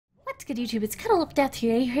good YouTube? It's cuddleofdeath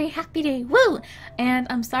here. Hey, happy day, woo! And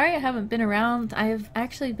I'm sorry I haven't been around. I've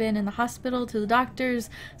actually been in the hospital, to the doctors,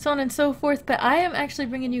 so on and so forth, but I am actually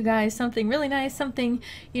bringing you guys something really nice, something,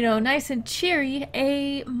 you know, nice and cheery,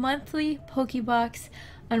 a monthly Pokebox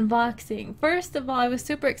unboxing. First of all, I was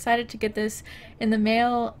super excited to get this in the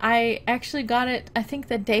mail. I actually got it, I think,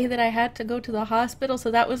 the day that I had to go to the hospital,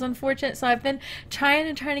 so that was unfortunate. So I've been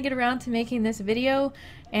trying to get around to making this video,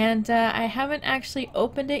 and I haven't actually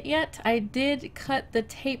opened it yet. I did cut the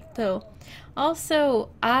tape though. Also,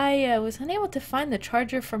 I was unable to find the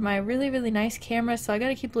charger for my really nice camera, so I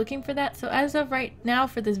gotta keep looking for that. So as of right now,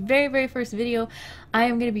 for this very first video, I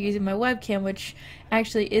am gonna be using my webcam, which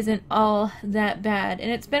actually isn't all that bad. And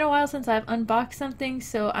it's been a while since I've unboxed something,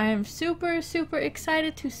 so I am super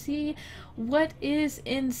excited to see what is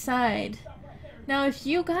inside. Now, if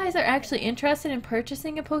you guys are actually interested in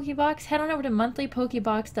purchasing a Pokebox, head on over to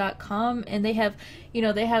monthlypokebox.com, and they have, you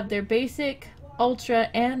know, they have their basic, ultra,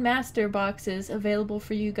 and master boxes available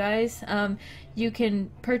for you guys. You can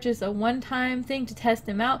purchase a one-time thing to test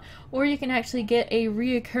them out, or you can actually get a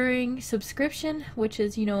reoccurring subscription, which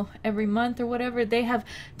is, you know, every month or whatever. They have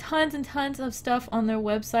tons and tons of stuff on their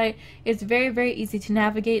website. It's very easy to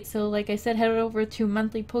navigate. So like I said, head over to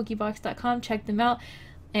monthlypokebox.com, check them out,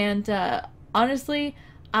 and honestly,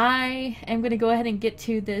 I am going to go ahead and get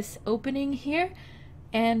to this opening here,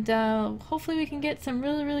 and hopefully we can get some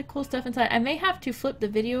really cool stuff inside. I may have to flip the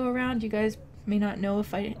video around. You guys may not know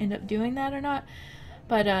if I end up doing that or not,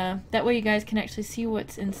 but that way you guys can actually see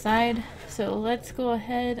what's inside. So let's go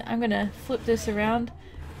ahead. I'm going to flip this around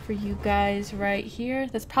for you guys right here.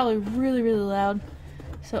 That's probably really loud.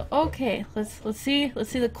 So okay, let's see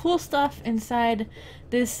the cool stuff inside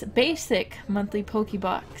this basic monthly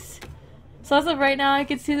Pokebox. So as of right now, I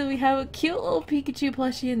can see that we have a cute little Pikachu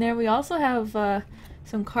plushie in there. We also have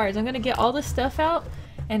some cards. I'm going to get all this stuff out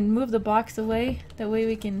and move the box away. That way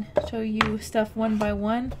we can show you stuff one by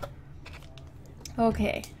one.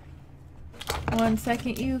 Okay. 1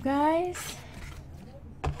 second, you guys.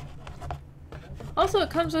 Also, it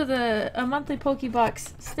comes with a monthly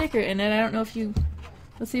Pokebox sticker in it. I don't know if you...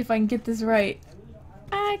 Let's see if I can get this right.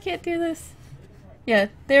 I can't do this. Yeah,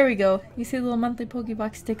 there we go. You see the little monthly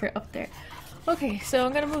Pokebox sticker up there. Okay, so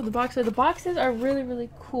I'm gonna move the box. So the boxes are really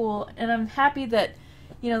cool, and I'm happy that,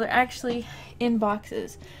 you know, they're actually in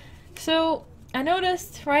boxes. So I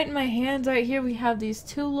noticed right in my hands right here we have these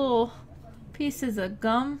two little pieces of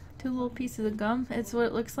gum. It's what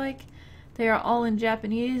it looks like. They are all in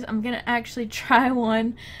Japanese. I'm gonna actually try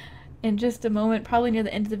one in just a moment, probably near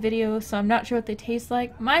the end of the video, so I'm not sure what they taste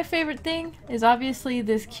like. My favorite thing is obviously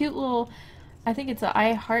this cute little, I think it's a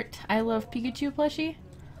I Love Pikachu plushie.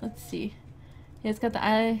 Let's see. Yeah, it's got the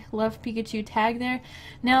I Love Pikachu tag there.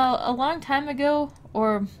 Now, a long time ago,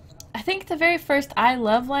 or I think the very first I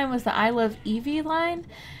Love line was the I Love Eevee line.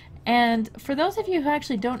 And for those of you who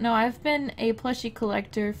actually don't know, I've been a plushie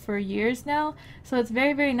collector for years now. So it's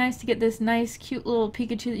very nice to get this nice, cute little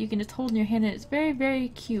Pikachu that you can just hold in your hand, and it's very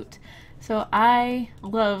cute. So I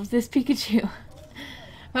love this Pikachu.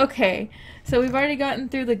 Okay, so we've already gotten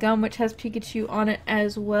through the gum, which has Pikachu on it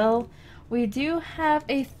as well. We do have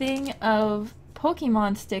a thing of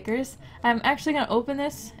Pokemon stickers. I'm actually going to open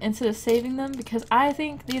this instead of saving them because I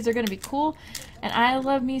think these are going to be cool, and I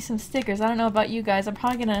love me some stickers. I don't know about you guys. I'm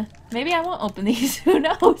probably going to... Maybe I won't open these. Who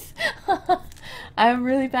knows? I'm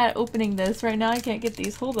really bad at opening this. Right now I can't get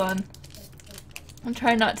these. Hold on. I'm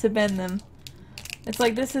trying not to bend them. It's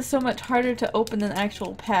like this is so much harder to open than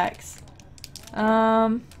actual packs.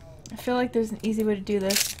 I feel like there's an easy way to do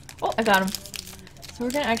this. Oh, I got them. So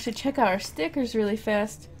we're going to actually check out our stickers really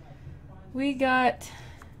fast. We got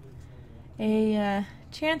a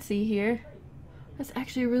Chansey here. That's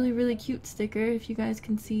actually a really cute sticker, if you guys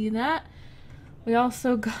can see that. We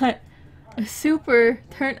also got a super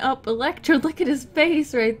turn up Electrode. Look at his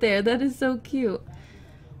face right there. That is so cute.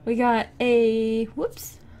 We got a,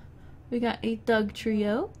 we got a Doug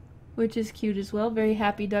Trio, which is cute as well. Very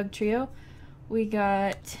happy Doug Trio. We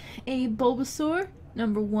got a Bulbasaur,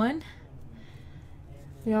 number 1.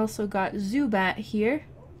 We also got Zubat here.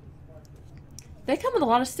 They come with a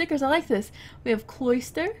lot of stickers. I like this. We have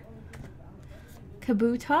Cloyster,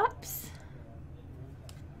 Kabutops.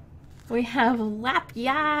 We have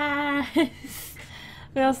Lapras.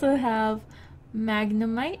 We also have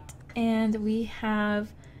Magnemite, and we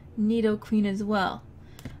have Nidoqueen as well.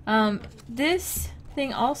 This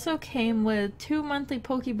thing also came with 2 monthly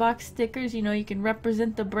Pokebox stickers. You know, you can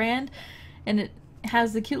represent the brand, and it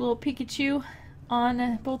has the cute little Pikachu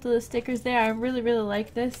on both of the stickers there. I really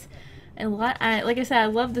like this. And like I said, I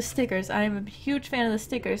love the stickers. I am a huge fan of the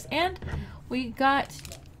stickers. And we got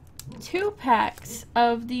 2 packs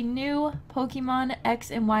of the new Pokemon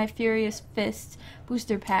X and Y Furious Fist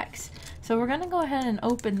booster packs. So we're gonna go ahead and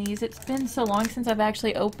open these. It's been so long since I've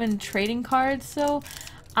actually opened trading cards, so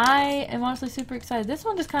I am honestly super excited. This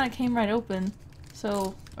one just kind of came right open,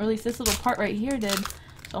 so, or at least this little part right here did.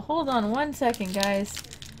 So hold on one second, guys.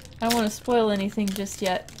 I don't want to spoil anything just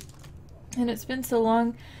yet. And it's been so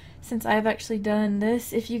long since I've actually done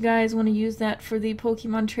this. If you guys want to use that for the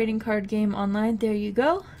Pokemon trading card game online, there you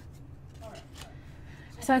go.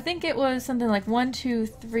 So I think it was something like 1, 2,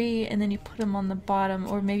 3, and then you put them on the bottom,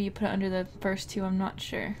 or maybe you put it under the first 2, I'm not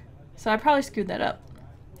sure. So I probably screwed that up.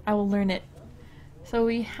 I will learn it. So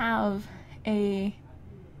we have a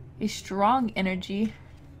strong energy,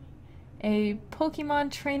 a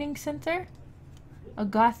Pokemon Training Center, a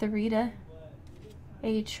Gothorita,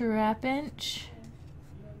 a Trapinch,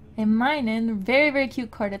 a Minun, very very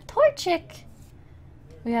cute card, a Torchic.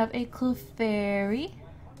 We have a Clefairy,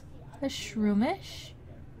 a Shroomish.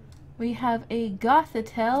 We have a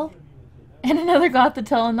Gothitelle, and another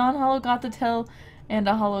Gothitelle, a non-hollow Gothitelle, and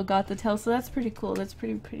a hollow Gothitelle. So that's pretty cool. That's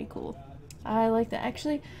pretty cool. I like that.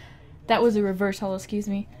 Actually, that was a reverse hollow, excuse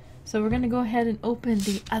me. So we're gonna go ahead and open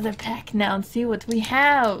the other pack now and see what we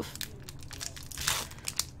have.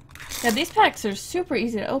 Yeah, these packs are super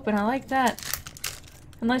easy to open. I like that.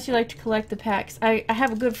 Unless you like to collect the packs. I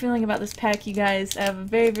have a good feeling about this pack, you guys. I have a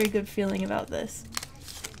very good feeling about this.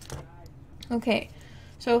 Okay.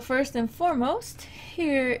 So first and foremost,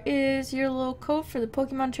 here is your little code for the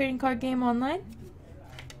Pokemon trading card game online.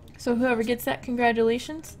 So whoever gets that,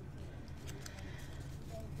 congratulations.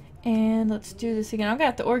 And let's do this again. I'm gonna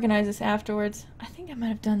have to organize this afterwards. I think I might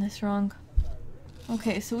have done this wrong.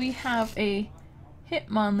 Okay, so we have a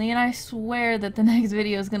Hitmonlee, and I swear that the next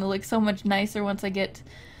video is gonna look so much nicer once I get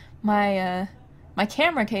my my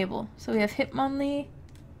camera cable. So we have Hitmonlee,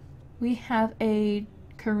 we have a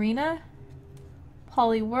Karina,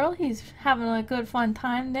 Poliwhirl, he's having a good fun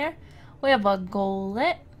time there. We have a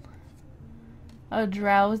Golett, a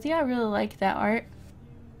Drowsy, I really like that art,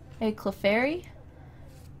 a Clefairy.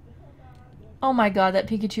 Oh my god, that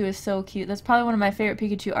Pikachu is so cute. That's probably one of my favorite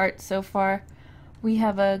Pikachu arts so far. We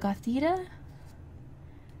have a Gothita,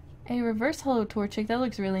 a reverse hollow Torchic, that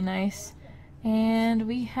looks really nice. And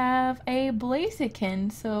we have a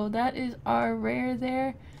Blaziken, so that is our rare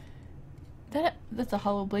there. That's a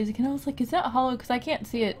hollow Blaziken. I was like, is that hollow? Because I can't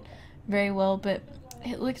see it very well, but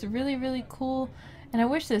it looks really cool. And I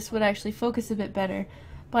wish this would actually focus a bit better.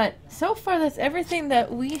 But so far, that's everything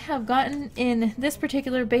that we have gotten in this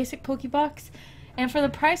particular basic Pokebox. And for the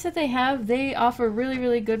price that they have, they offer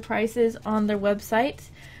really good prices on their website.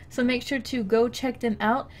 So make sure to go check them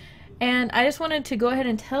out. And I just wanted to go ahead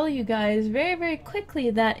and tell you guys very quickly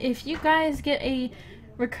that if you guys get a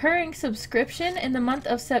recurring subscription in the month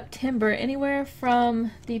of September, anywhere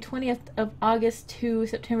from the 20th of August to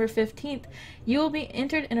September 15th, you will be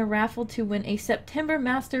entered in a raffle to win a September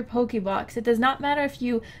Master Pokebox. It does not matter if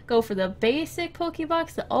you go for the basic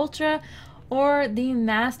Pokebox, the Ultra, or the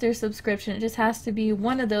Master subscription. It just has to be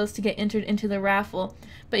one of those to get entered into the raffle.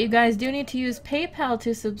 But you guys do need to use PayPal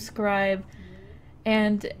to subscribe,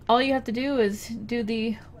 and all you have to do is do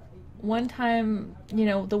the one-time,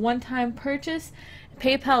 the one-time purchase.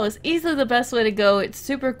 PayPal is easily the best way to go. It's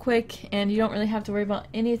super quick and you don't really have to worry about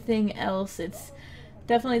anything else. It's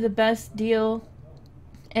definitely the best deal,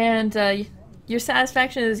 and your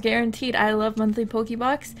satisfaction is guaranteed. I love Monthly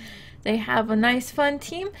Pokebox. They have a nice fun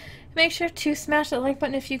team. Make sure to smash that like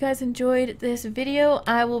button if you guys enjoyed this video.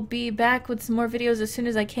 I will be back with some more videos as soon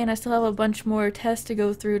as I can. I still have a bunch more tests to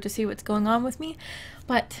go through to see what's going on with me.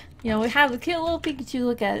 But, we have the cute little Pikachu.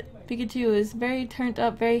 Look at it. Pikachu is very turned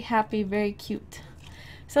up, very happy, very cute.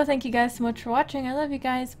 So thank you guys so much for watching. I love you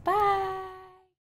guys. Bye!